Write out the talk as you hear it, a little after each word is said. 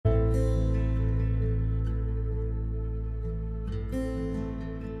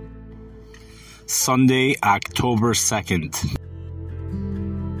Sunday, October 2nd.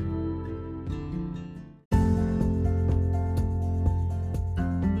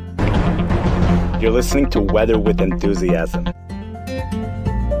 You're listening to Weather with Enthusiasm.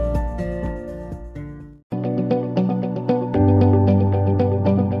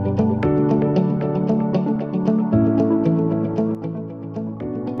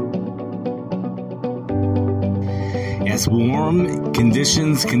 As warm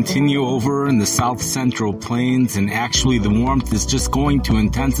conditions continue over in the south central plains, and actually the warmth is just going to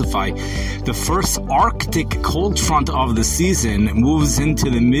intensify, the first Arctic cold front of the season moves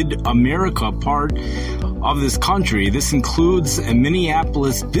into the mid-America part of this country. This includes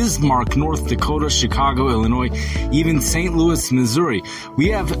Minneapolis, Bismarck, North Dakota, Chicago, Illinois, even St. Louis, Missouri. We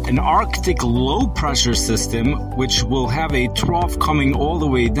have an Arctic low pressure system which will have a trough coming all the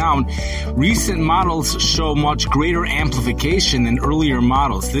way down. Recent models show much greater amplification than earlier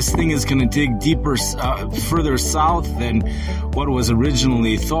models. This thing is going to dig deeper, further south than what was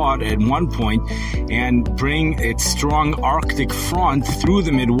originally thought at one point, and bring its strong Arctic front through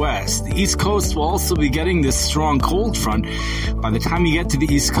the Midwest. The East Coast will also be getting this strong cold front. By the time you get to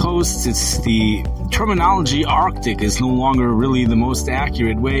the East Coast, it's the terminology Arctic is no longer really the most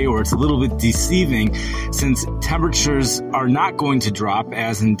accurate way, or it's a little bit deceiving, since temperatures are not going to drop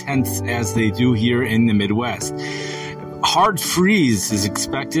as intense as they do here in the Midwest. Hard freeze is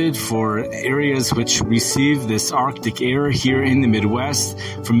expected for areas which receive this Arctic air here in the Midwest.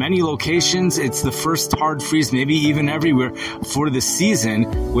 For many locations, it's the first hard freeze, maybe even everywhere, for the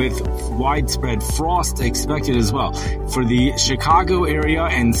season, with widespread frost expected as well. For the Chicago area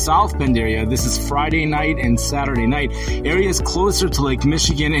and South Bend area, this is Friday night and Saturday night. Areas closer to Lake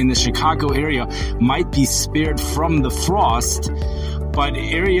Michigan in the Chicago area might be spared from the frost, but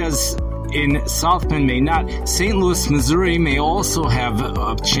areas in South Bend may not. St. Louis, Missouri may also have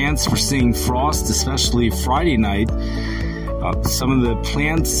a chance for seeing frost, especially Friday night. Some of the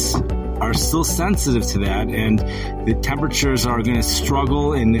plants are still sensitive to that, and the temperatures are going to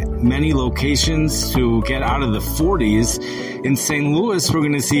struggle in many locations to get out of the 40s. In St. Louis, we're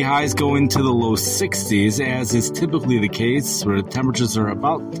going to see highs go into the low 60s, as is typically the case, where temperatures are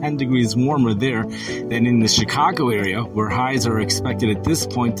about 10 degrees warmer there than in the Chicago area, where highs are expected at this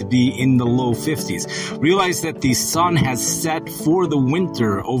point to be in the low 50s. Realize that the sun has set for the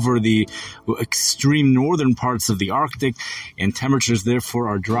winter over the extreme northern parts of the Arctic, and temperatures therefore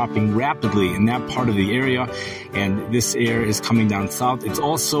are dropping rapidly in that part of the area, and this air is coming down south. It's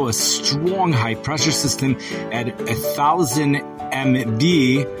also a strong high pressure system at 1,000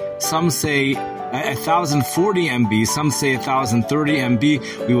 MB. Some say 1,040 MB, some say 1,030 MB.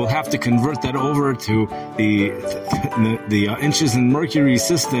 We will have to convert that over to the inches in mercury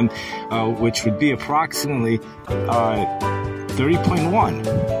system, which would be approximately 30.1.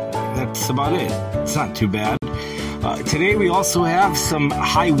 That's about it. It's not too bad. Today we also have some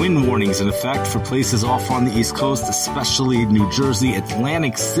high wind warnings in effect for places off on the East Coast, especially New Jersey,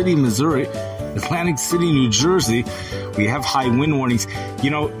 Atlantic City, Missouri, Atlantic City, New Jersey. We have high wind warnings.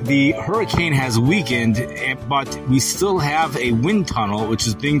 You know, the hurricane has weakened, but we still have a wind tunnel, which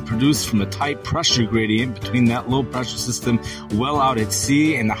is being produced from a tight pressure gradient between that low pressure system well out at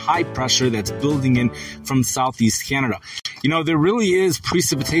sea and the high pressure that's building in from southeast Canada. You know, there really is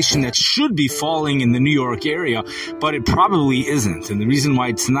precipitation that should be falling in the New York area, but it probably isn't. And the reason why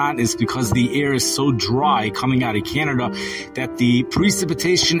it's not is because the air is so dry coming out of Canada that the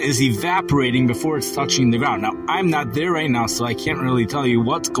precipitation is evaporating before it's touching the ground. Now, I'm not there right now, so I can't really tell you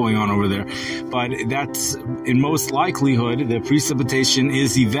what's going on over there, but that's in most likelihood the precipitation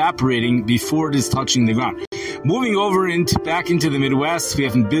is evaporating before it is touching the ground. Moving over back into the Midwest, we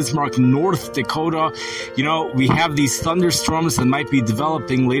have in Bismarck, North Dakota. You know, we have these thunderstorms that might be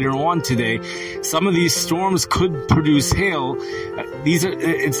developing later on today. Some of these storms could produce hail.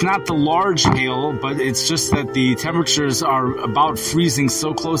 It's not the large hail, but it's just that the temperatures are about freezing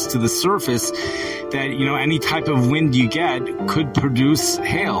so close to the surface that, you know, any type of wind you get could produce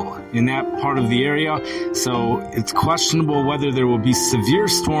hail in that part of the area. So it's questionable whether there will be severe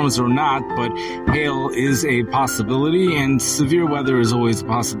storms or not, but hail is a possibility, and severe weather is always a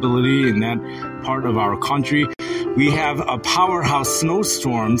possibility in that part of our country. We have a powerhouse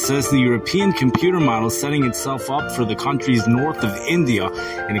snowstorm, says the European computer model, setting itself up for the countries north of India,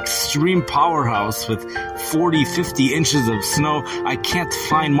 an extreme powerhouse with 40, 50 inches of snow. I can't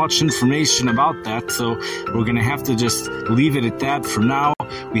find much information about that, so we're going to have to just leave it at that for now.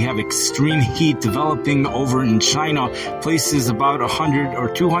 We have extreme heat developing over in China, places about 100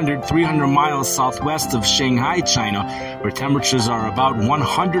 or 200, 300 miles southwest of Shanghai, China, where temperatures are about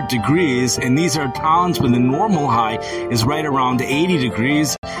 100 degrees. And these are towns where the normal high is right around 80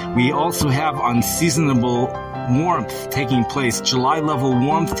 degrees. We also have unseasonable warmth taking place, July level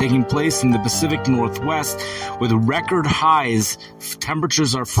warmth taking place in the Pacific Northwest with record highs.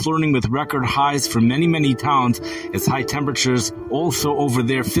 Temperatures are flirting with record highs for many, many towns, as high temperatures also over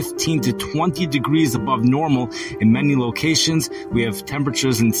there 15 to 20 degrees above normal in many locations. We have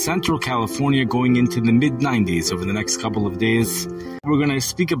temperatures in Central California going into the mid-90s over the next couple of days. We're going to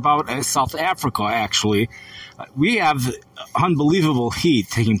speak about South Africa, actually. We have unbelievable heat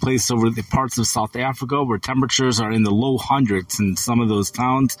taking place over the parts of South Africa where temperatures are in the low hundreds in some of those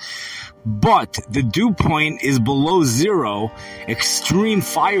towns. But the dew point is below zero, extreme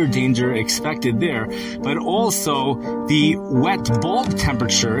fire danger expected there. But also the wet bulb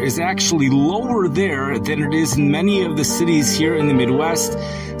temperature is actually lower there than it is in many of the cities here in the Midwest.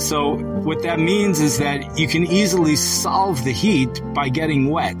 So what that means is that you can easily solve the heat by getting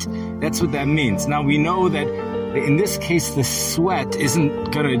wet. That's what that means. Now we know that in this case, the sweat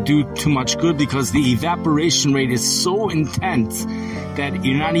isn't going to do too much good because the evaporation rate is so intense that it's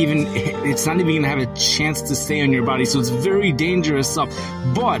not even going to have a chance to stay on your body. So it's very dangerous stuff.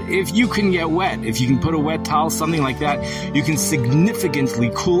 But if you can get wet, if you can put a wet towel, something like that, you can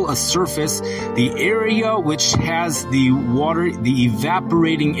significantly cool a surface. The area which has the water, the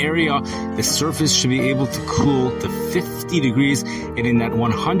evaporating area, the surface should be able to cool to 50 degrees. And in that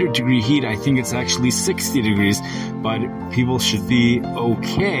 100 degree heat, I think it's actually 60 degrees. But people should be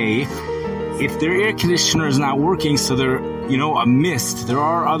okay. If their air conditioner is not working, so they're, a mist, there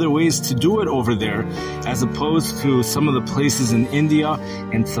are other ways to do it over there, as opposed to some of the places in India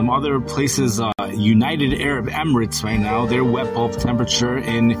and some other places, United Arab Emirates right now, their wet bulb temperature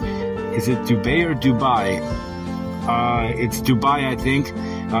is it Dubai or Dubai? It's Dubai, I think.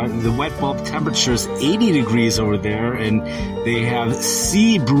 The wet bulb temperature is 80 degrees over there, and they have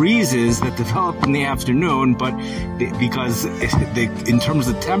sea breezes that develop in the afternoon, but because in terms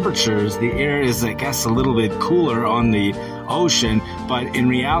of temperatures, the air is, I guess, a little bit cooler on the ocean, but in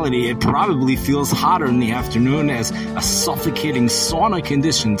reality, it probably feels hotter in the afternoon as a suffocating sauna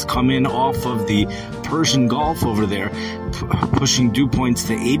conditions come in off of the Persian Gulf over there, pushing dew points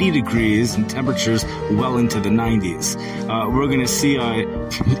to 80 degrees and temperatures well into the 90s. We're going to see,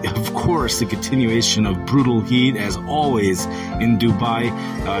 of course, a continuation of brutal heat as always in Dubai.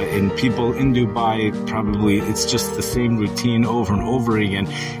 And people in Dubai, probably it's just the same routine over and over again.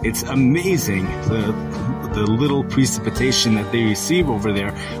 It's amazing the little precipitation that they receive over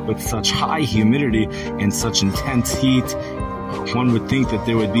there with such high humidity and such intense heat. One would think that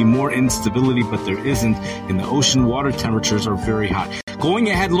there would be more instability, but there isn't, and the ocean water temperatures are very hot. Going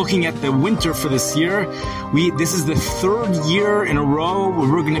ahead, looking at the winter for this year, this is the third year in a row where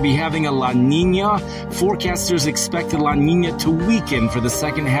we're going to be having a La Nina. Forecasters expect La Nina to weaken for the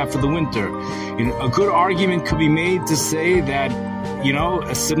second half of the winter. A good argument could be made to say that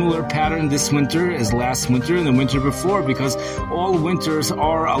a similar pattern this winter as last winter and the winter before, because all winters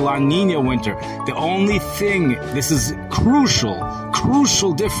are a La Nina winter. The only thing, this is crucial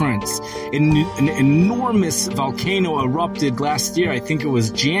difference. An enormous volcano erupted last year, I think it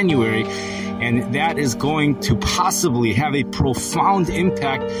was January, and that is going to possibly have a profound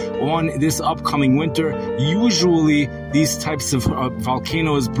impact on this upcoming winter. Usually, these types of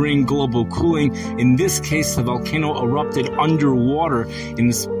volcanoes bring global cooling. In this case, the volcano erupted underwater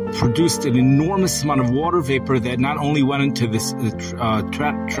and produced an enormous amount of water vapor that not only went into the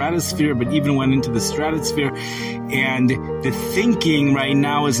stratosphere, but even went into the stratosphere. And the thinking right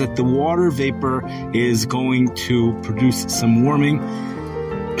now is that the water vapor is going to produce some warming.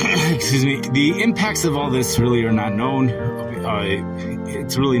 Excuse me. The impacts of all this really are not known.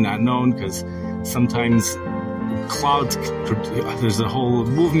 It's really not known because sometimes clouds, there's a whole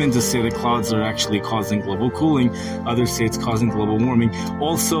movement to say that clouds are actually causing global cooling. Others say it's causing global warming.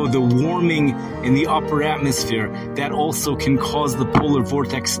 Also, the warming in the upper atmosphere, that also can cause the polar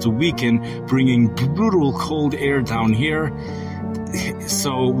vortex to weaken, bringing brutal cold air down here.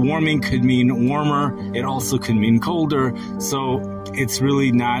 So warming could mean warmer. It also could mean colder. So it's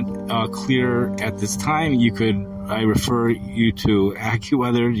really not clear at this time. I refer you to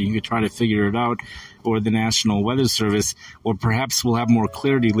AccuWeather. You could try to figure it out, or the National Weather Service, or perhaps we'll have more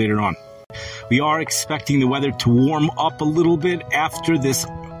clarity later on. We are expecting the weather to warm up a little bit after this.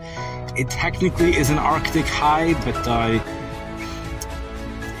 It technically is an Arctic high, but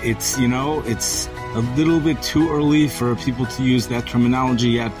it's a little bit too early for people to use that terminology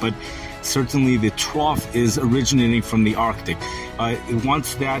yet, but certainly the trough is originating from the Arctic.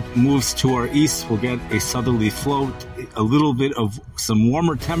 Once that moves to our east, we'll get a southerly flow, a little bit of some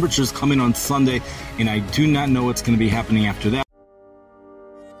warmer temperatures coming on Sunday, and I do not know what's going to be happening after that.